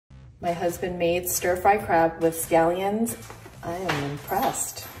My husband made stir-fry crab with scallions. I am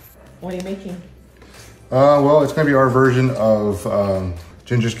impressed. What are you making? Well, it's gonna be our version of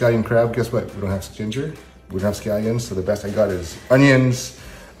ginger scallion crab. Guess what? We don't have ginger. We don't have scallions, so the best I got is onions,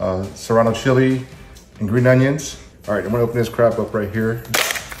 serrano chili, and green onions. All right, I'm gonna open this crab up right here.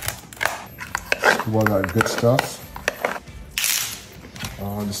 Well, got good stuff.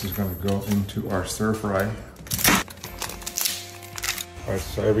 This is gonna go into our stir fry. All right,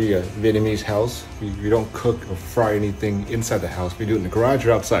 so every Vietnamese house, we don't cook or fry anything inside the house. We do it in the garage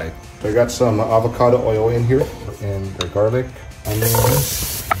or outside. So I got some avocado oil in here and the garlic,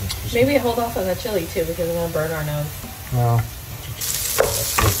 onions. Maybe hold off on the chili too because it's gonna burn our nose. Well,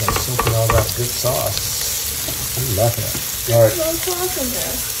 that's what's gonna soak in all that good sauce. I'm loving it. All right. No sauce in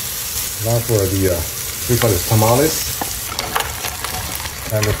there. Now for the, we call this tamales.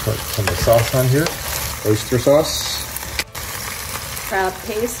 And we'll put some of the sauce on here. Oyster sauce. Crab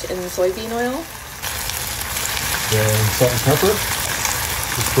paste and soybean oil. And salt and pepper.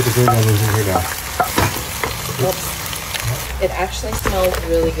 Just put the green onions in here now. Oops. It actually smells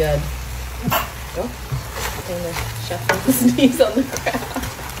really good. Oh, I think the chef wants to sneeze on the crab.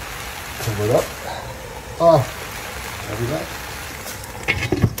 Cover it up. Oh, copy that.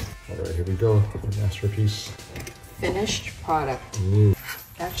 All right, here we go. Masterpiece. Finished product. Ooh.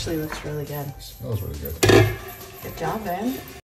 Actually looks really good. Smells really good. Good job, man.